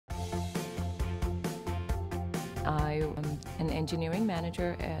I am an engineering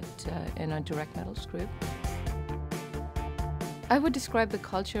manager in a direct metals group. I would describe the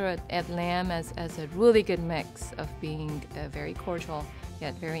culture at LAM as a really good mix of being very cordial,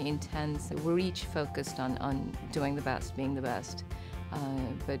 yet very intense. We're each focused on doing the best, being the best,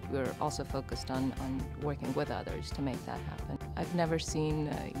 but we're also focused on working with others to make that happen. I've never seen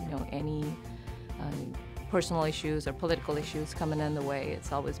any personal issues or political issues coming in the way.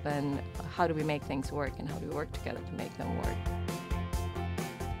 It's always been how do we make things work and how do we work together to make them work.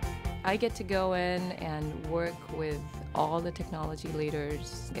 I get to go in and work with all the technology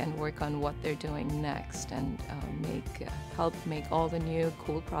leaders and work on what they're doing next and help make all the new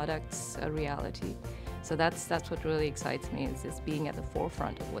cool products a reality. So that's what really excites me is being at the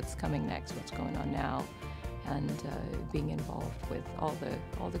forefront of what's coming next, what's going on now, and being involved with all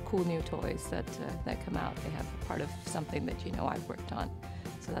the cool new toys that come out. They have part of something that I've worked on.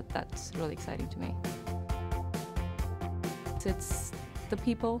 So that's really exciting to me. It's the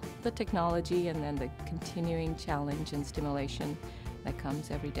people, the technology, and then the continuing challenge and stimulation that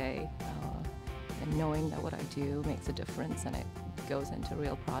comes every day. And knowing that what I do makes a difference and it goes into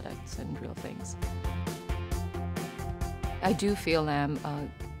real products and real things. I do feel LAM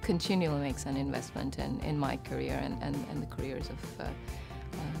continually makes an investment in my career and the careers of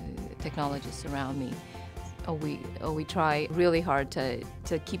technologists around me. We try really hard to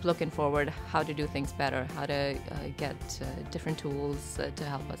keep looking forward, how to do things better, how to get different tools to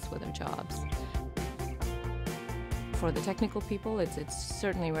help us with our jobs. For the technical people, it's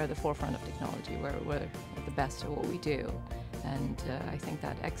certainly we're at the forefront of technology. We're the best at what we do. And I think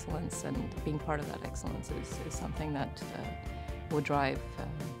that excellence and being part of that excellence is something that will drive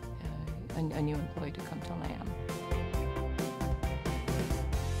a new employee to come to LAM.